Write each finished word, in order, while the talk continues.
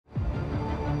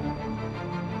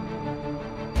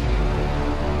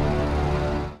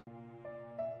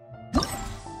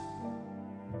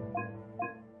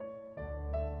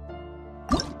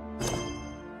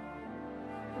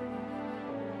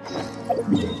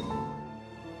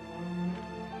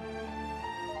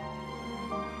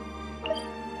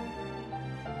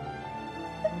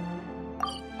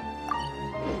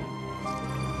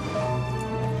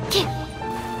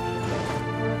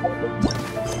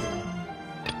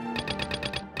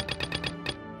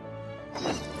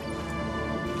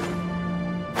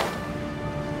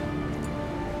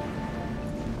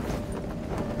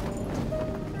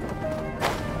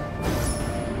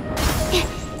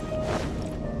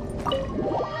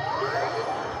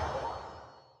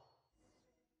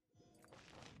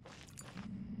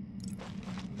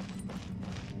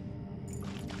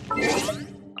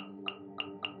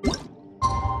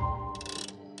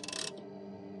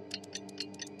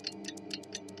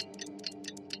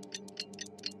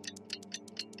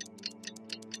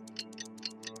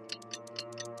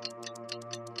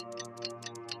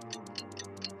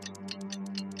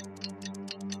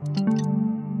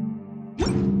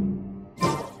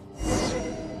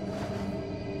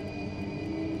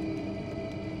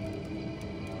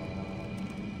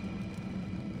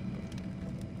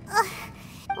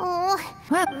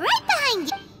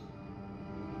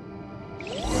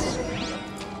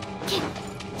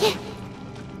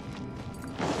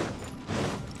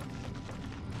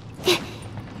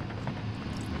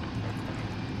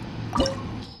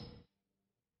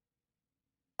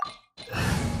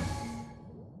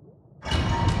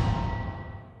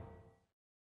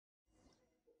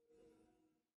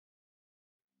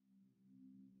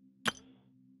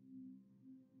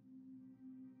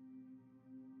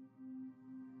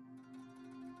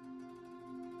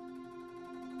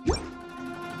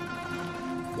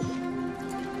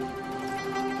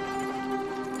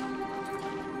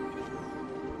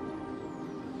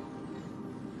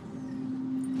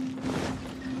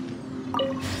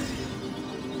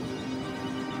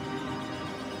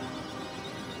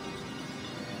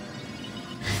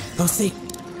Oh, see.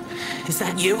 Is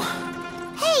that you?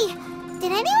 Hey,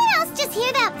 did anyone else just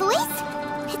hear that voice?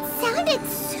 It sounded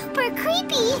super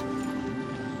creepy.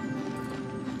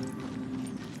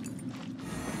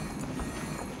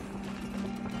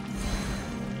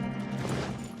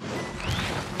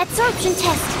 Absorption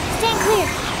test. Stand clear.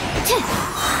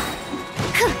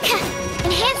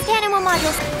 Enhanced animal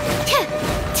modules.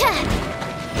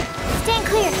 Stand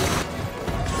clear.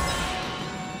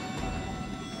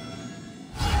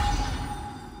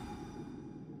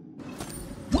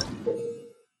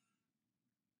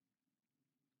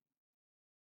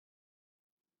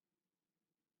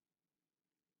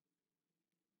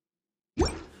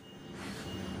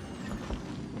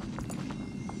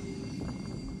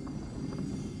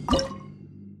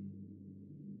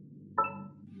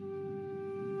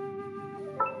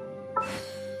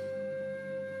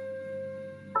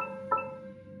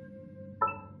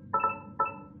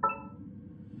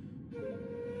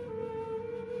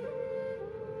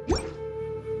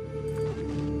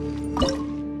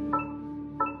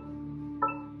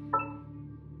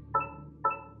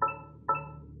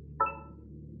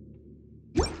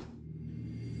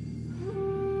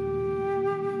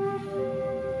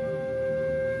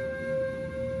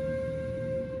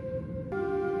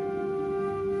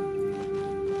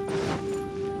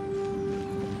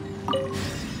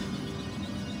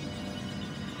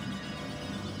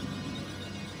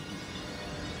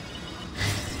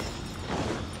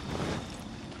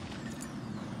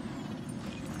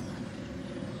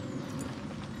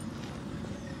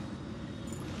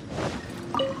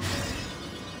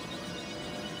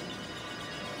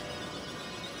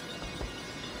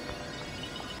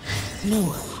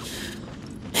 No.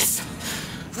 Yes.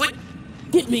 What?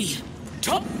 Get me.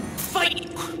 Top fight.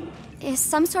 Is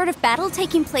some sort of battle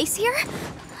taking place here?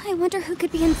 I wonder who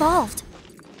could be involved.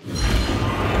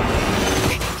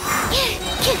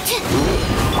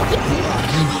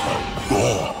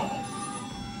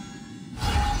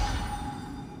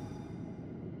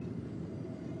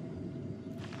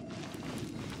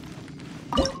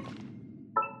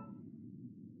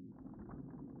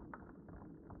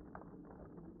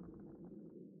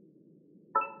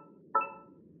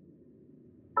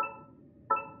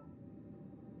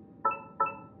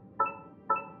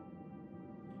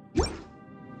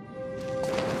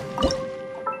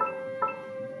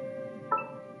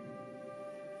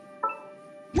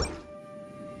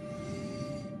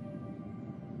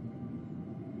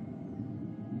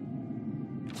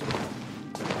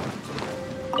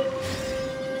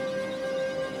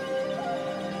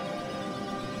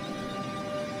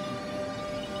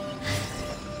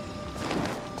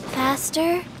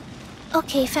 Faster?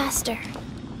 Okay, faster.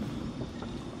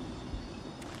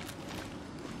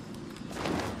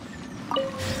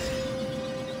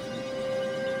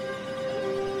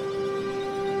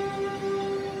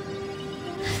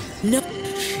 No,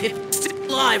 it's still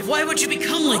alive. Why would you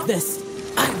become like this?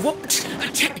 I won't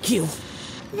attack you.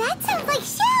 That sounds like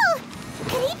Shell!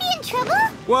 Could he be in trouble?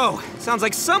 Whoa, sounds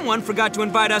like someone forgot to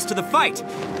invite us to the fight.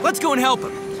 Let's go and help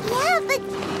him. Yeah, but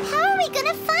how are we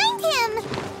gonna find him?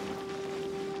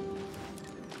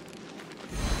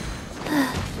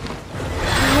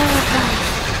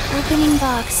 Opening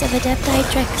box of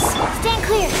Adepti tricks. Stand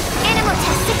clear. Animal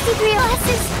test 63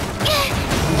 glasses.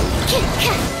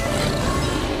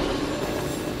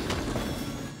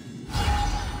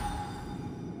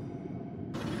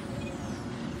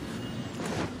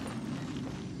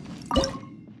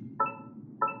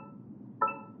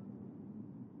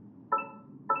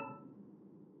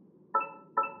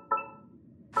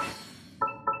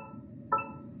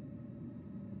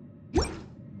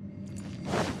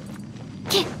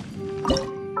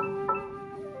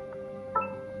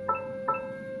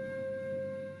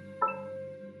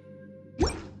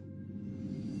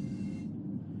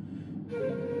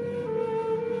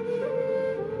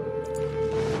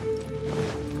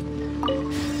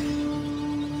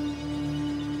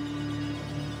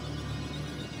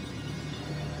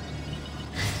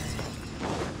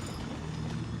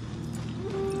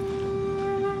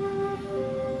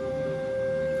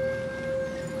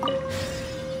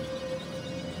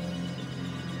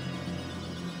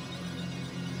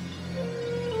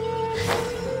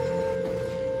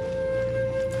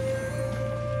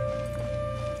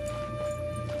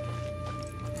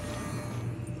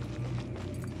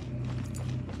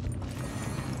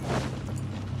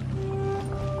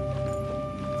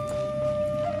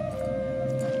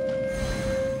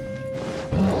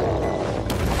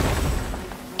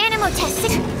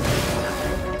 Testing.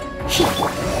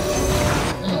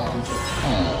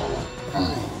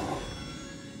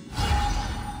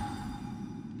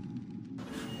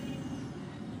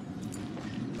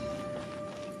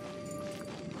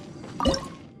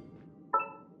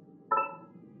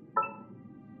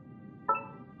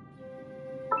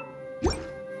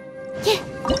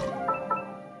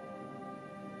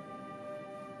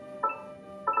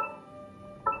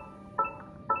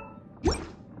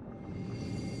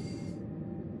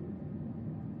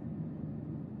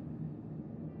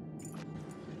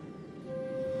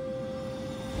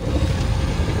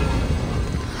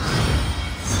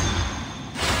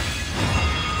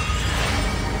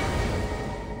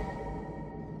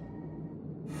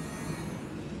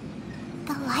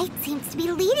 light seems to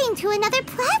be leading to another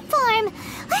platform.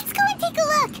 Let's go and take a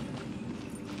look.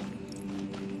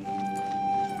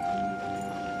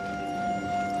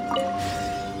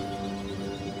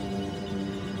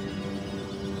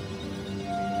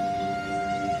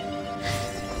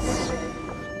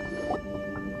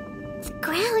 The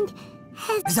ground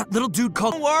has... Is that little dude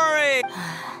called... Don't worry!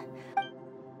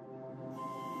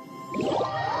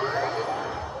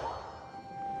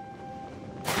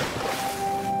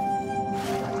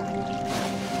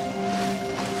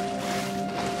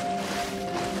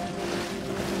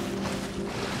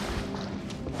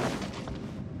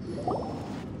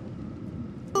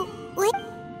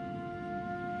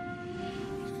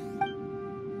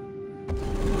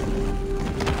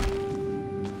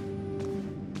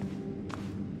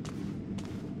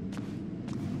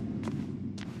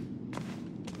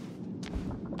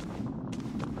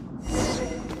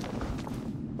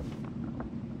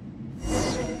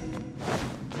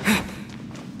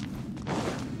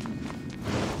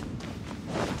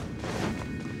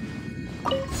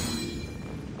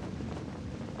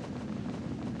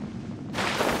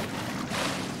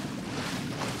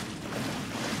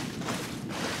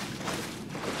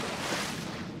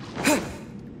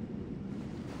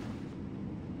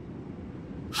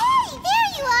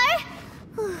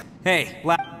 Hey,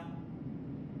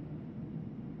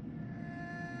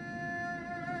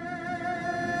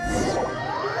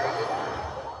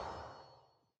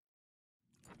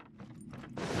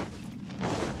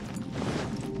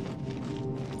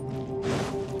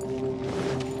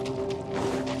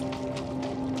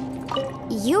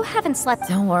 You haven't slept.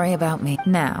 Don't worry about me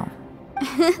now.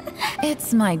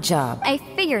 It's my job. I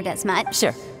figured as much.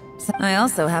 Sure. I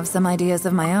also have some ideas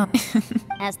of my own.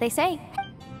 As they say.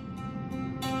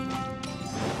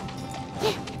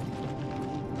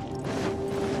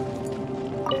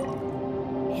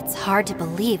 It's hard to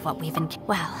believe what we've been.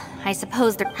 Well, I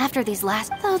suppose that after these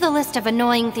last. Though the list of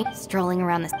annoying things strolling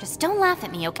around this. Just don't laugh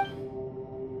at me, okay?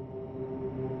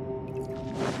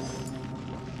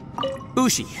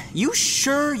 Ushi, you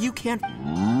sure you can't...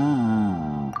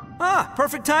 Ah,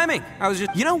 perfect timing. I was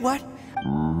just... You know what?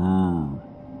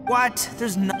 What?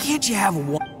 There's no... Can't you have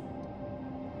one?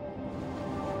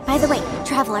 By the way,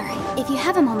 Traveler, if you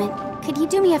have a moment, could you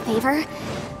do me a favor?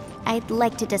 I'd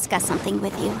like to discuss something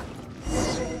with you.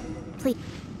 Please.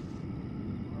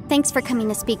 Thanks for coming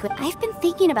to speak with... I've been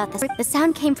thinking about this. The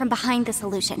sound came from behind the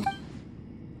solution.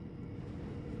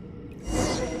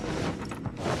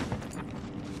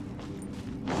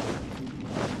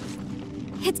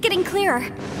 It's getting clearer.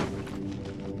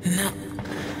 No.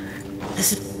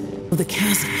 This is the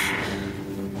chasm.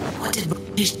 What did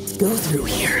we just go through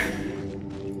here?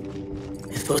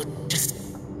 If both just...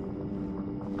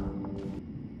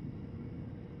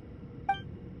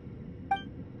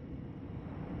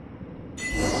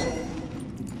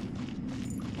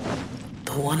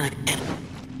 The one I am.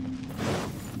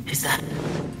 Is that...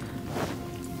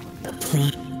 the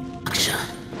prime Aksha?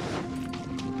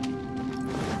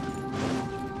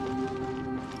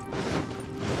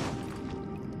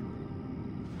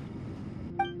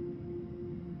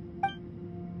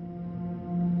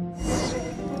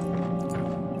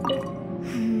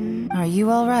 Are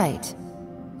you all right?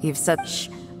 You've said... Shh.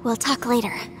 We'll talk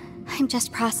later. I'm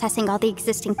just processing all the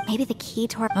existing... Maybe the key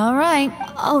to our... All right.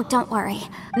 Oh, don't worry.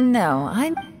 No,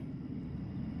 I'm...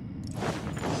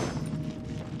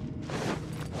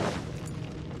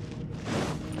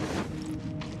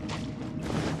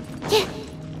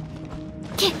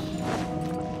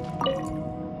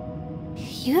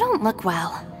 You don't look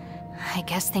well. I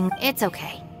guess things... It's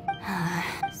okay.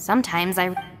 Sometimes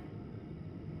I...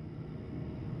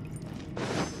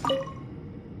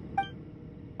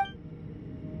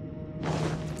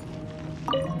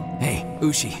 Hey,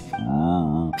 Ushi.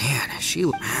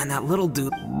 Man, that little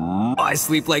dude... I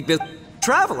sleep like this.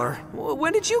 Traveler,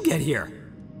 when did you get here?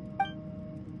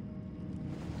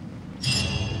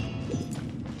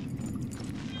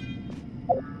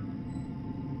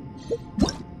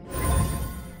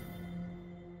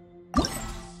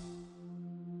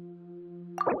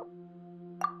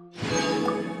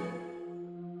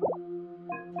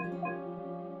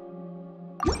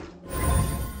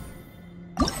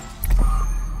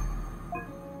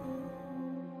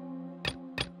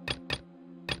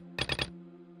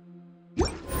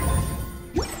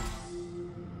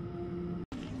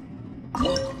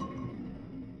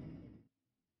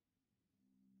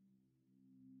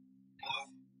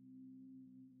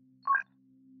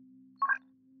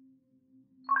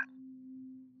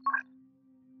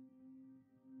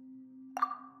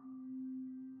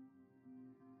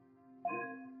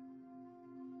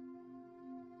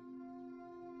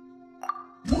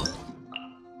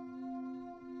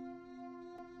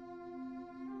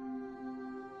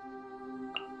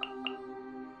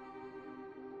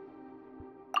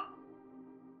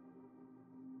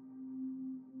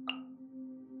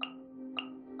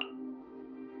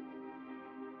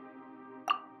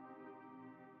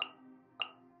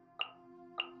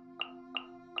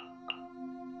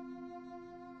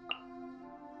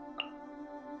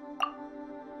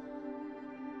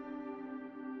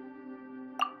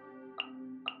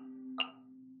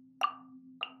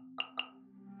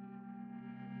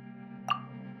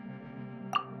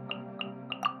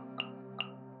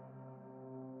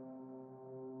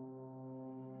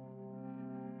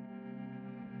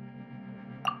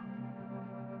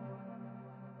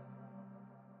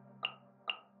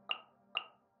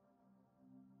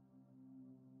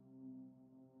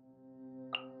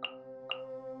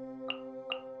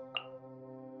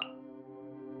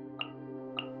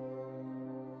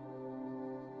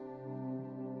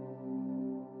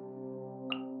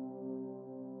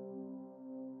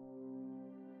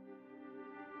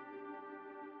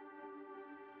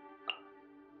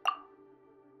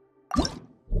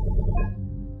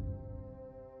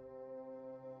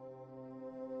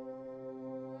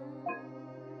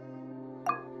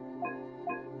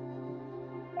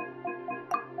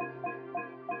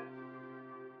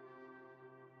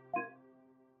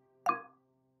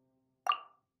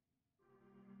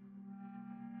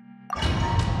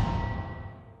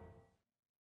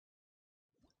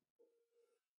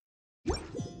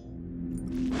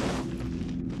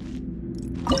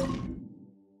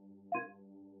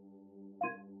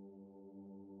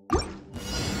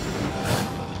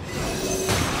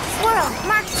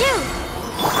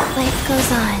 Life goes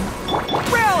on.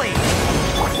 Rally!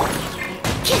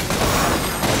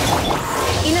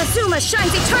 Inazuma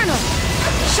shines eternal!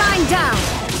 Shine down!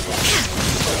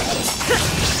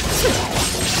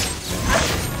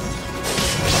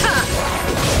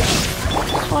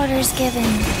 Orders given.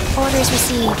 Orders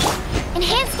received.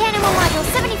 Enhanced animal module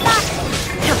 75.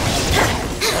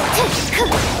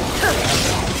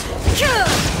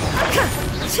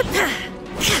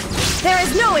 There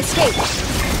is no escape!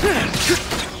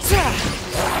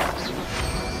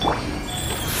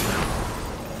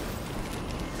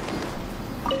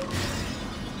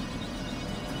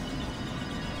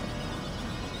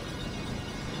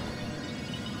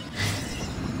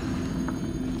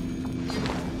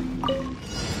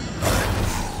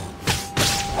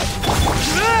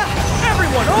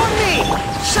 Everyone on me!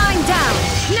 Shine down!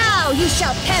 Now you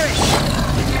shall perish!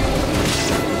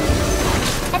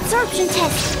 Absorption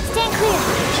test. Stand clear.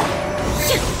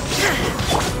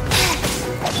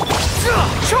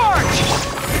 Charge!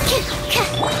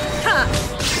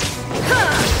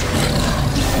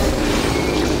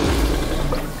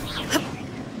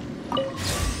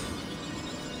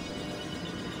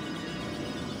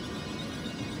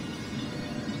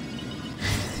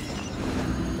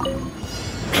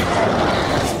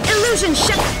 Illusion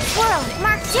shut! Swirl.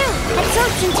 Mark 2.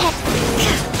 Absorption test.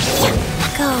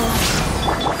 Go.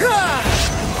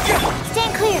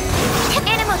 Stand clear.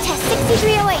 Animal test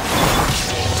 6308.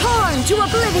 Torn to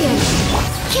oblivion!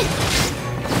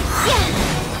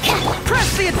 Press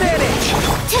the advantage!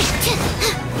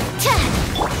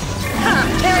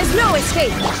 There is no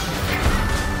escape!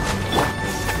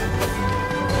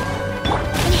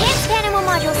 Enhanced animal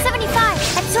module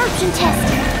 75. Absorption test.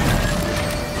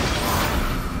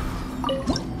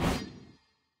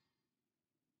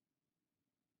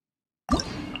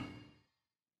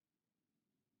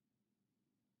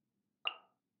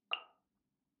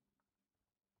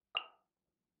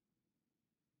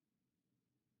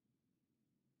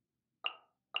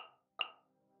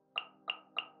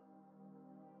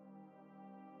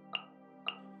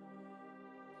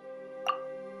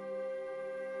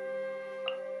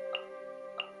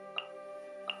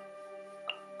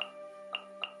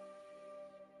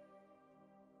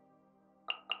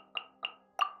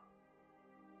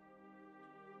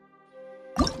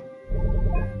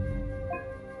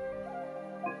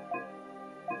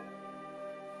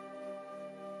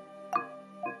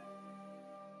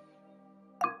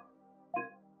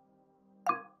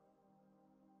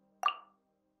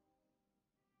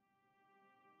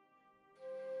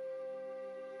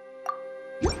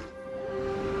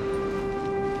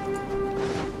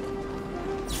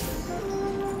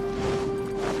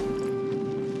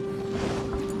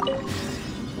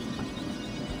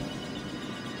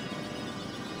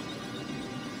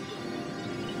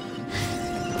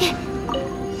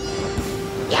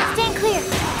 Stand clear.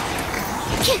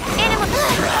 Animal.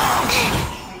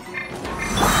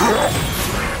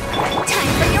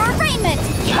 Time for your arraignment!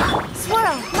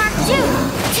 Swirl. Mark 2.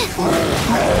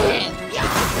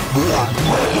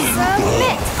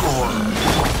 Submit!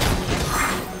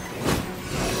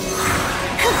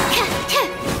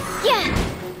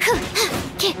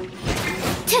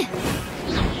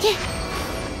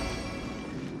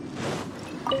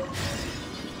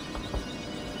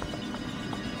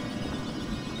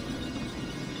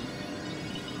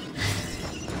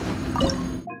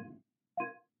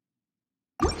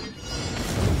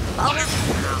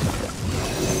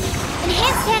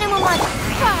 Enhanced animal module.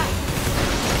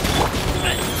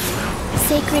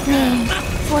 Sacred name.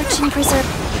 Fortune preserve.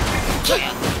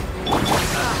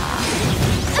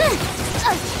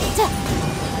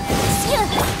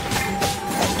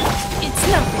 It's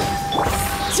nothing.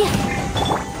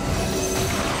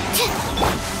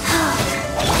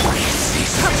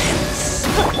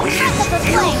 Tropical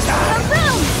flame.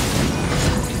 Boom!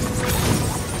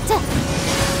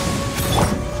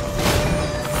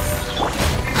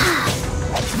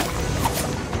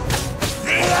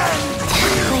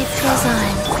 Life goes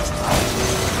on.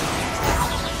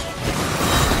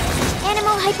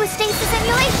 Animal hypostasis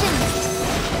emulation.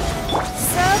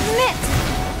 Submit!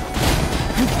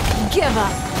 Give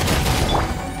up!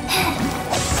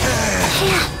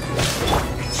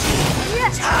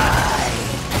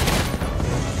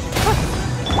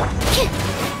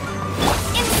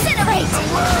 Incinerate!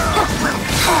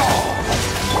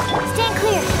 Stand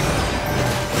clear.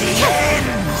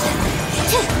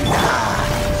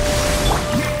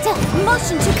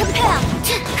 Motion to compel.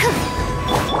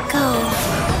 Go.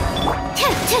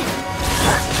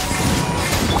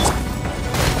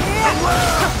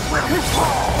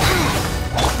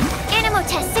 Animal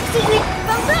test 63.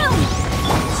 Boom boom!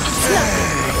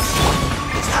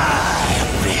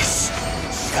 This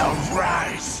shall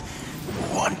rise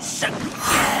once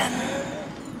again.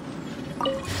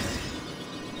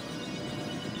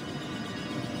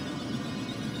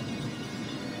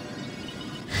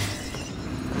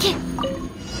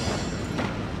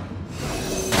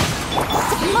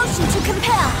 Motion to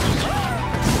compel.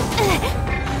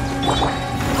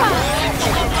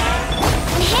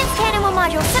 Enhanced animal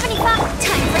module 75.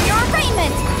 Time for your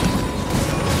arraignment.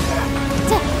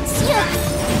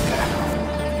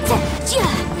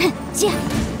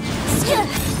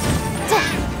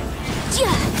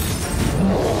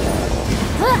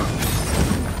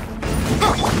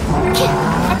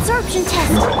 Absorption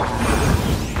test.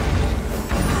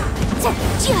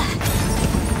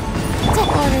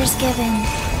 Orders given.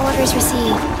 Orders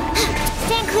received.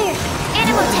 Stand clear.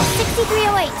 Animal test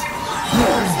 6308.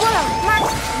 Swirl, mark.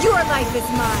 Your life is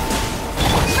mine.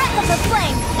 Breath of the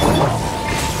flame.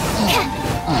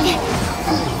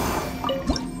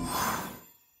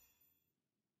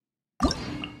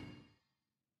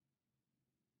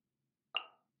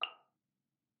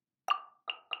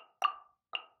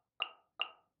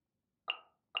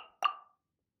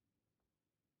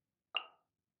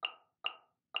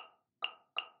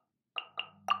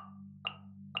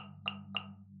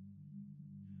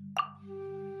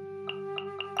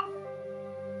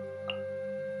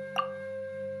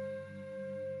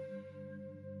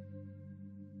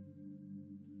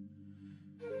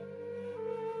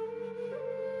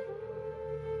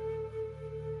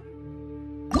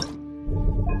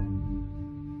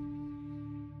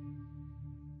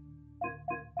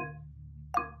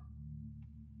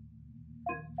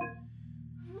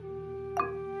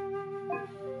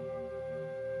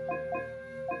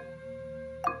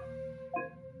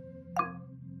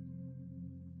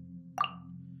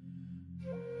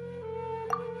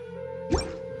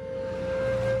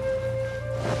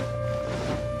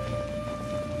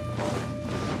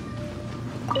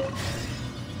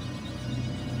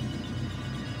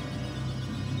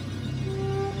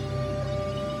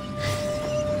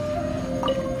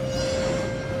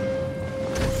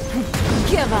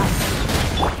 Give up.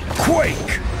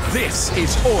 Quake! This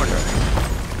is order.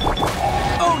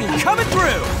 Oni coming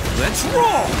through! Let's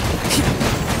roll!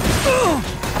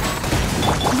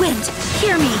 Wind,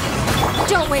 hear me.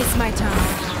 Don't waste my time.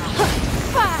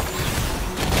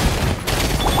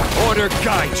 Order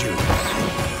guide you.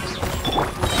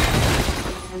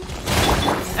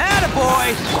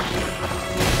 Attaboy!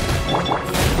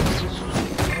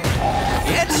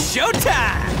 It's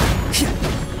showtime!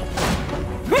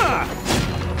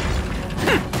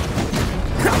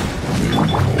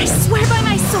 I swear by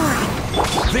my sword.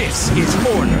 This is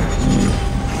order.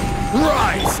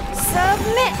 Rise!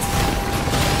 Submit.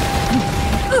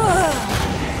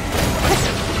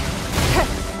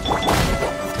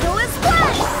 Go and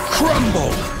splash!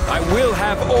 Crumble! I will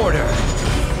have order.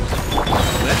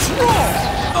 Let's roll!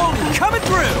 Oni coming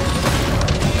through!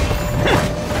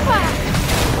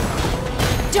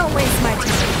 Don't waste my time.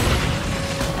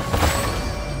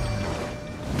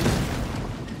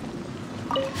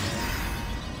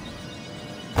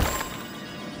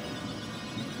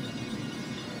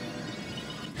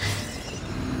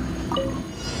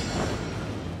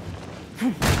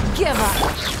 Give up.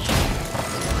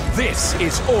 This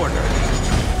is order.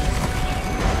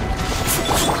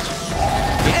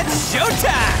 It's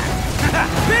showtime!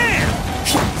 Bam!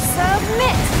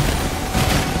 Submit.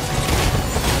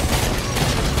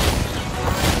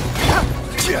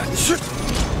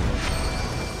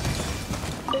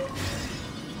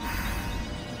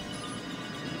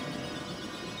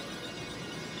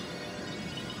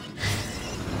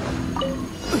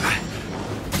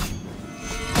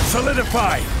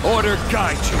 Solidify! Order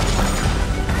guide you.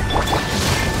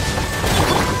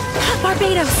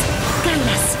 Barbados, guide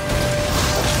us.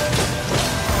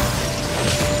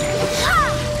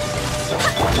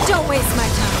 Don't waste my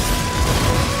time.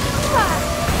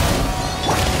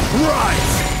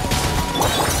 Rise!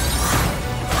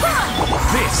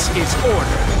 This is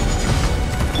order.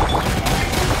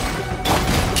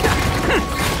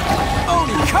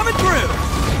 Oni coming through!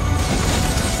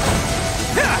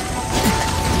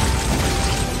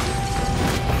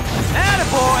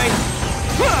 Attaboy!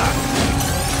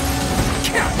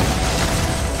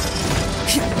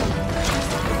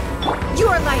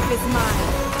 Your life is mine.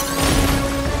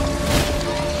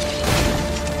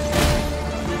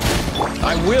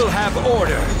 I will have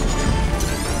order.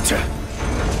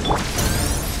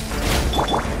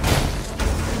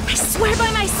 I swear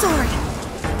by my sword.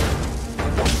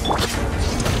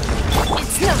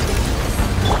 It's no